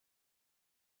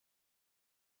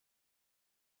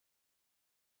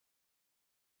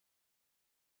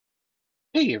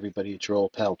Hey everybody, it's your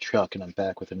old pal Chuck, and I'm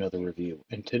back with another review.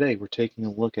 And today we're taking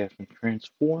a look at from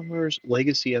Transformers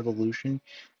Legacy Evolution.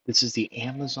 This is the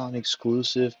Amazon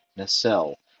exclusive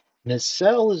Nacelle.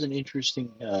 Nacelle is an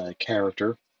interesting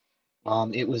character.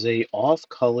 It was a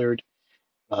off-colored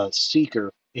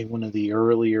Seeker in one of the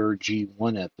earlier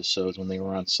G1 episodes when they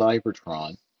were on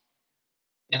Cybertron,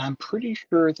 and I'm pretty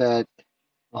sure that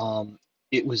um,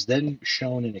 it was then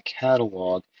shown in a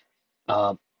catalog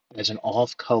uh, as an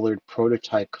off-colored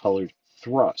prototype colored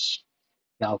thrust.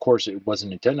 Now, of course, it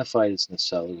wasn't identified as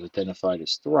nacelle, it was identified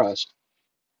as thrust.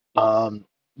 Um,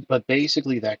 but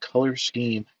basically, that color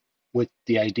scheme with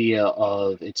the idea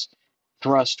of it's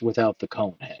thrust without the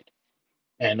cone head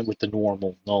and with the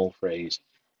normal null phrase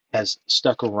has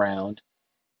stuck around.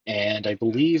 And I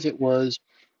believe it was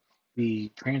the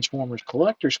Transformers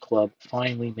Collectors Club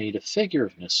finally made a figure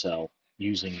of Nacelle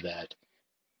using that,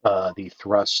 the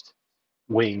thrust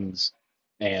wings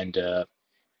and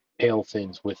tail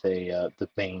fins with the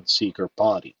main Seeker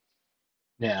body.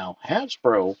 Now,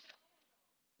 Hasbro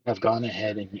have gone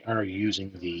ahead and are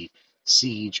using the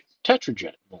Siege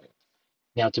Tetrajet mold.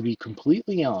 Now, to be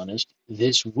completely honest,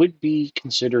 this would be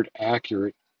considered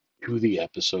accurate to the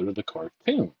episode of the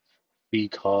cartoon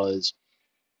because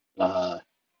uh,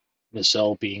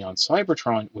 Nacelle being on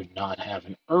Cybertron would not have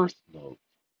an Earth mode.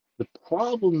 The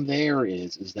problem there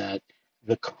is that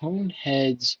the cone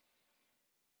heads,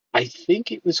 I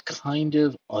think it was kind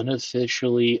of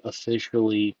unofficially,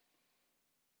 officially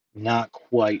not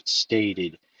quite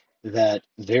stated that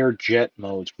their jet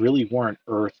modes really weren't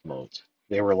Earth modes.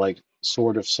 They were like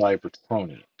sort of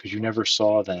Cybertronian because you never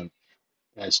saw them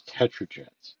as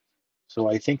Tetrajets. So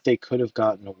I think they could have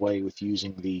gotten away with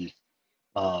using the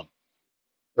um,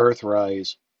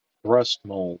 Earthrise thrust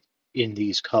mold in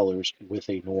these colors with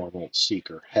a normal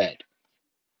Seeker head.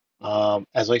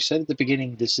 As I said at the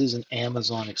beginning, this is an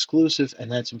Amazon exclusive,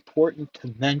 and that's important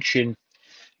to mention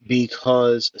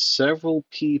because several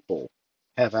people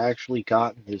have actually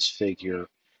gotten this figure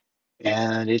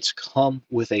and it's come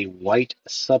with a white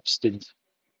substance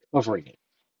covering it.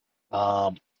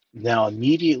 Um, Now,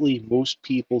 immediately, most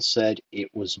people said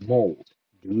it was mold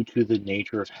due to the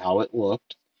nature of how it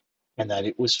looked and that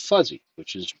it was fuzzy,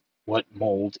 which is what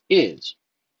mold is.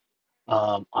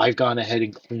 I've gone ahead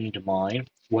and cleaned mine.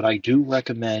 What I do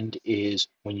recommend is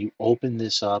when you open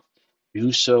this up,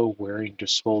 do so wearing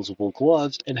disposable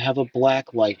gloves and have a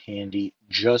black light handy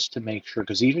just to make sure.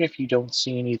 Because even if you don't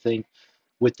see anything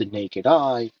with the naked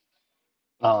eye,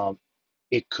 um,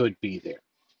 it could be there.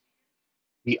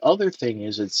 The other thing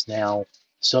is, it's now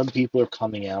some people are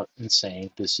coming out and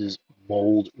saying this is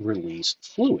mold release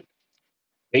fluid.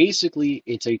 Basically,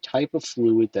 it's a type of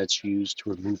fluid that's used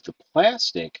to remove the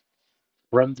plastic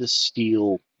from the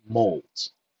steel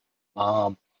molds.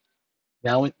 Um,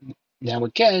 now, now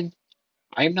again,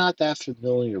 I'm not that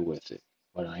familiar with it.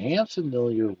 What I am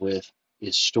familiar with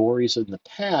is stories in the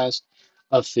past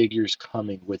of figures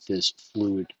coming with this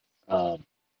fluid um,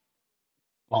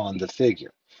 on the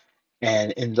figure.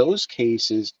 And in those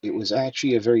cases, it was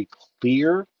actually a very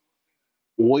clear,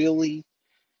 oily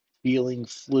feeling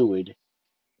fluid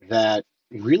that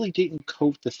really didn't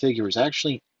coat the figure. It was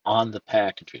actually on the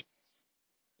packaging.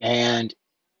 And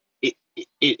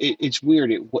it's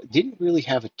weird. It didn't really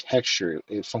have a texture.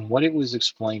 From what it was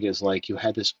explained, as like you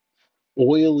had this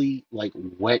oily, like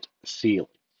wet feeling.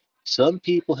 Some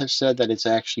people have said that it's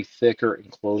actually thicker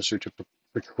and closer to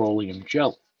petroleum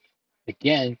jelly.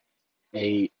 Again,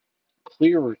 a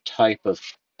clearer type of.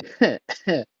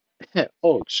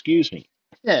 Oh, excuse me.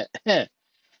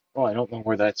 Oh, I don't know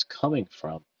where that's coming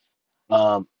from.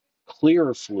 Um,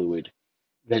 Clearer fluid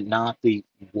than not the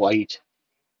white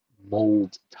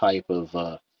mold type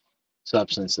of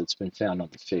substance that's been found on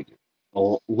the figure.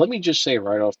 Well, let me just say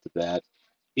right off the bat,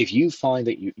 if you find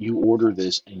that you order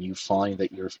this and you find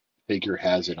that your figure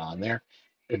has it on there,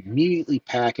 immediately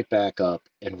pack it back up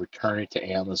and return it to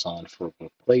Amazon for a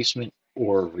replacement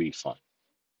or a refund.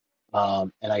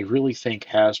 And I really think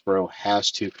Hasbro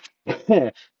has to.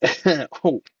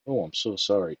 I'm so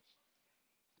sorry.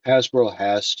 Hasbro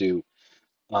has to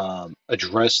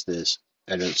address this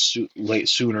at a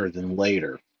sooner than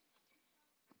later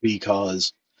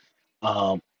because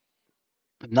um,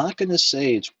 I'm not going to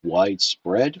say it's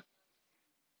widespread,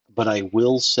 but I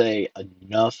will say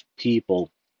enough people,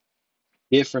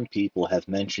 different people, have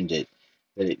mentioned it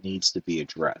that it needs to be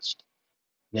addressed.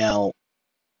 Now,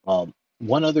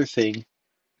 one other thing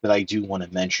that I do want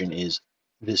to mention is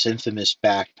this infamous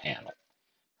back panel.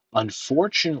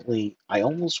 Unfortunately, I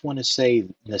almost want to say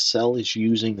Nacelle is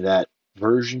using that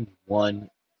version 1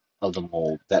 of the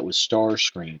mold that was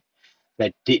Starscream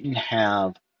that didn't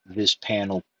have this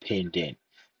panel pinned in.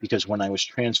 because when I was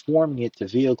transforming it to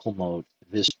vehicle mode,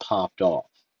 this popped off.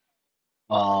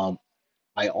 Um,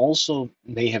 I also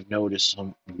may have noticed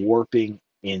some warping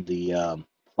in the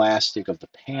plastic of the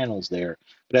panels there,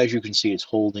 but as you can see, it's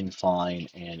holding fine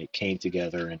and it came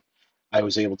together, and I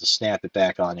was able to snap it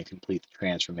back on and complete the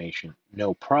transformation.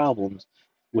 No problems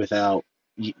without,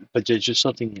 but there's just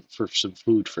something for some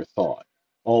food for thought.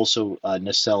 Also,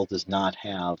 Nacelle does not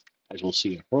have, as we'll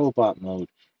see in robot mode,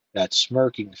 that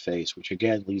smirking face, which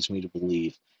again leads me to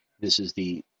believe this is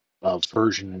the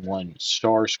version 1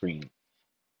 star screen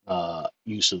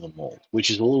use of the mold, which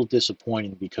is a little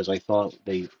disappointing because I thought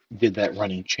they did that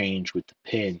running change with the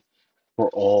pin for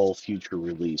all future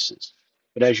releases.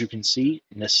 But as you can see,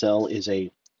 Nacelle is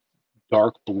a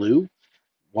dark blue,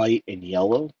 white, and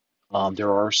yellow.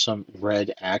 There are some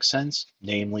red accents,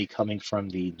 namely coming from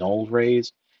the null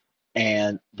rays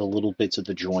and the little bits of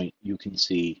the joint you can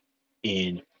see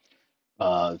in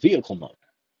vehicle mode.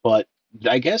 But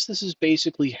I guess this is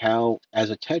basically how, as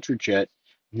a Tetrajet,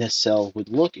 Nacelle would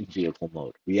look in vehicle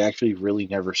mode. We actually really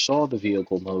never saw the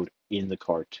vehicle mode in the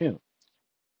cartoon.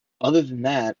 Other than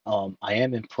that, I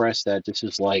am impressed that this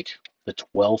is like the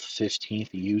 12th,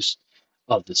 15th use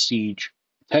of the Siege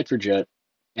Tetrajet,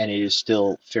 and it is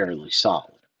still fairly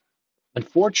solid.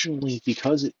 Unfortunately,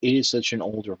 because it is such an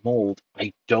older mold,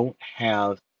 I don't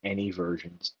have any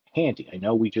versions handy. I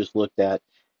know we just looked at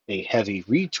a heavy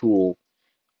retool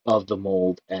of the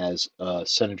mold as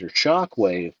Senator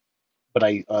Shockwave, but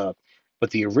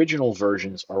but the original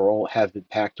versions are all have been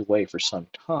packed away for some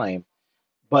time.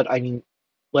 But I mean,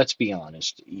 let's be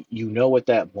honest. You know what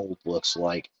that mold looks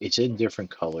like. It's in different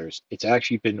colors. It's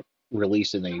actually been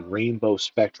released in a rainbow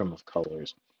spectrum of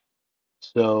colors.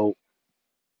 So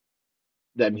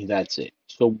that's it.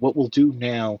 So what we'll do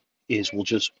now is we'll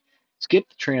just skip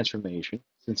the transformation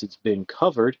since it's been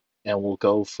covered, and we'll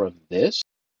go from this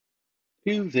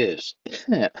to this.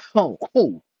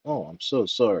 Oh, I'm so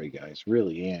sorry, guys.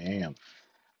 Really, I am.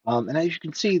 And as you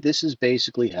can see, this is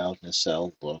basically how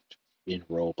Nacelle looked in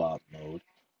robot mode.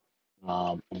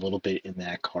 A little bit in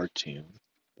that cartoon,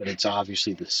 but it's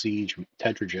obviously the Siege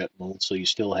Tetrajet mold, so you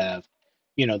still have,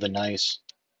 the nice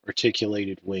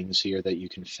articulated wings here that you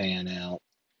can fan out,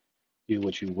 do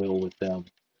what you will with them.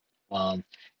 Um,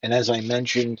 and as I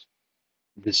mentioned,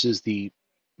 this is the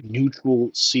neutral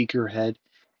Seeker head.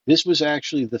 This was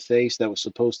actually the face that was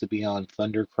supposed to be on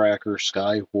Thundercracker,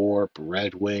 Skywarp,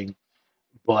 Red Wing,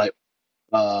 but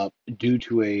due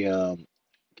to a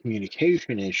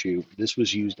communication issue, this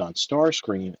was used on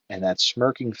Starscream, and that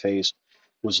smirking face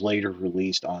was later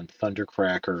released on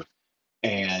Thundercracker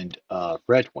and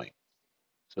Red Wing.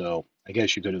 So I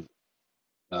guess you could have,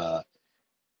 uh,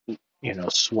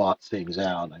 swapped things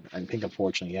out. I think,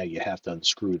 unfortunately, yeah, you have to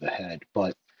unscrew the head,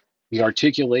 but the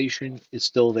articulation is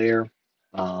still there.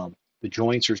 The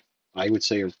joints are, I would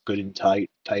say, are good and tight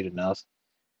enough.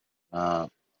 Uh,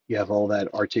 you have all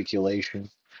that articulation.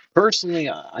 Personally,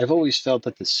 I've always felt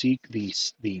that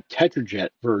the Tetrajet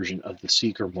version of the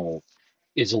Seeker mold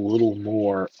is a little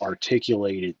more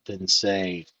articulated than,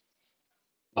 say,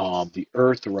 the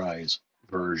Earthrise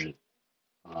version,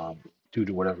 um, due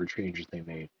to whatever changes they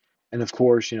made. And of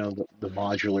course, the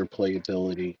modular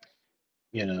playability.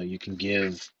 You can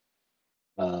give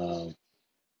uh,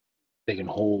 they can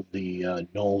hold the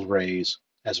null rays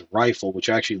as a rifle, which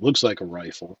actually looks like a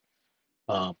rifle.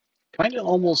 Um, kind of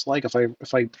almost like, if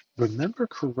I remember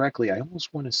correctly, I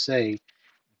almost want to say,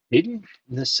 didn't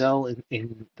Nacelle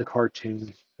in the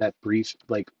cartoon, that brief,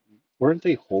 like, weren't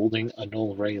they holding a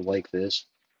null ray like this?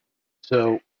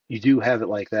 So you do have it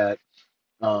like that.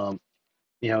 Um,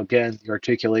 again, the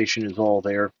articulation is all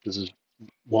there. This is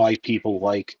why people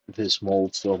like this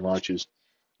mold so much, is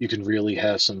you can really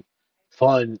have some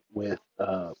fun with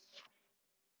the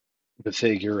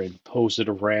figure and pose it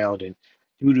around, and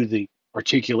due to the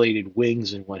articulated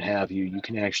wings and what have you, you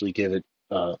can actually give it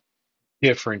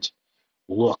different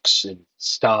looks and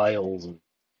styles and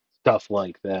stuff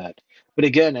like that. But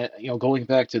again, going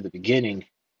back to the beginning,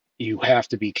 you have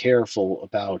to be careful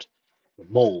about the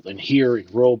mold. And here in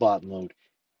robot mode,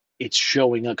 it's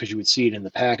showing up because you would see it in the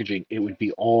packaging. It would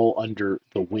be all under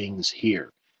the wings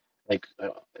here. Like,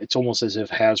 it's almost as if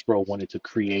Hasbro wanted to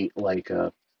create like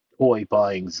a toy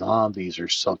buying zombies or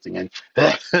something. And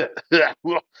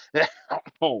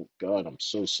oh god, I'm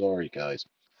so sorry, guys.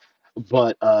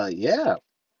 But yeah,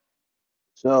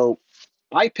 so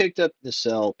I picked up the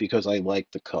cell because I like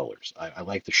the colors. I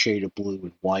like the shade of blue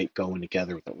and white going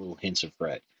together with the little hints of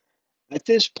red. At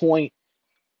this point,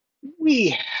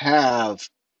 we have,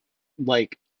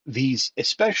 like, these,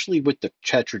 especially with the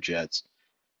Chetrajets,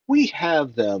 we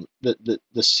have them, the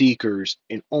Seekers,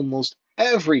 in almost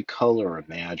every color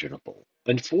imaginable.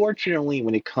 unfortunately,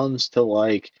 when it comes to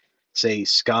like, say,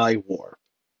 Skywar,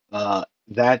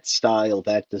 that style,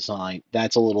 that design,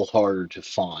 that's a little harder to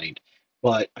find.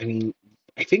 But I mean,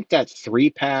 I think that three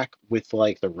pack with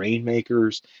like the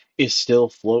Rainmakers is still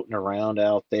floating around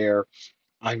out there.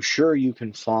 I'm sure you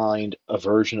can find a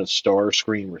version of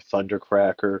Starscream or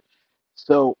Thundercracker.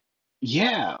 So,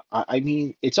 yeah, I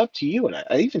mean, it's up to you. And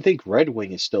I even think Red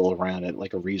Wing is still around at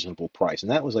like a reasonable price.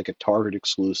 And that was like a Target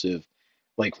exclusive,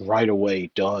 like right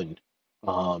away done.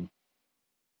 Um,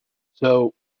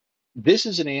 so this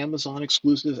is an Amazon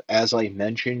exclusive, as I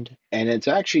mentioned, and it's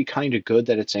actually kind of good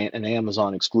that it's an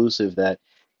Amazon exclusive that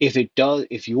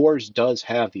if yours does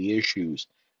have the issues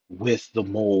with the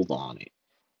mold on it,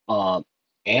 um,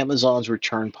 Amazon's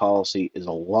return policy is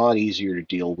a lot easier to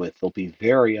deal with. They'll be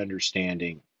very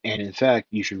understanding. And in fact,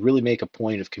 you should really make a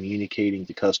point of communicating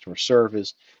to customer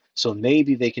service so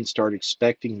maybe they can start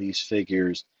expecting these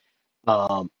figures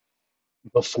um,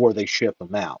 before they ship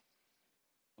them out.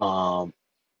 Um,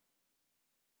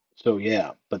 so,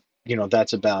 yeah, but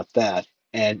that's about that.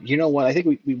 And you know what? I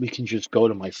think we can just go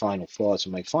to my final thoughts.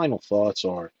 And my final thoughts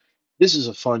are this is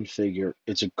a fun figure,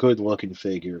 it's a good looking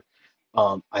figure.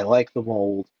 I like the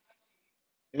mold.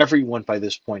 Everyone by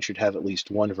this point should have at least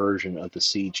one version of the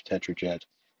Siege Tetrajet.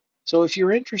 So if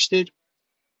you're interested,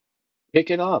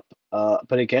 pick it up.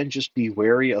 But again, just be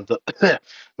wary of the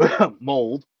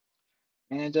mold.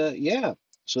 And yeah,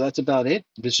 so that's about it.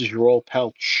 This is your old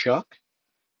pal Chuck.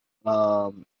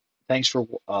 Um, thanks for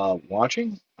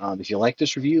watching. If you like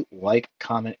this review, like,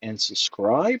 comment, and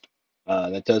subscribe.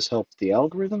 That does help the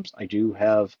algorithms. I do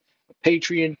have a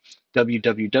Patreon,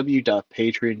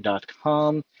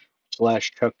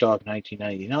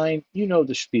 www.patreon.com/ChuckDog1999. You know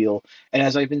the spiel. And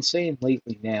as I've been saying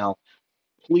lately now,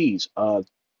 please go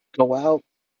out,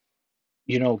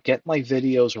 get my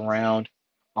videos around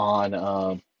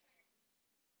on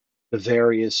the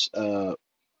various uh,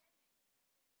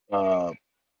 uh,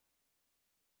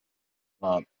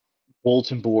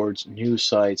 bulletin boards, news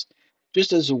sites,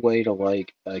 just as a way to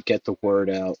like get the word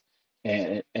out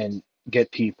and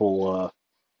get people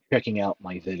checking out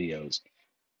my videos.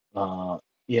 Uh,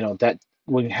 that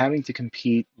when having to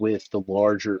compete with the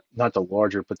larger, not the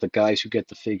larger, but the guys who get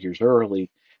the figures early,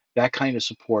 that kind of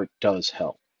support does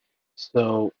help.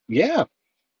 So yeah,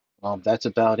 that's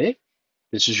about it.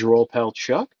 This is your old pal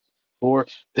Chuck for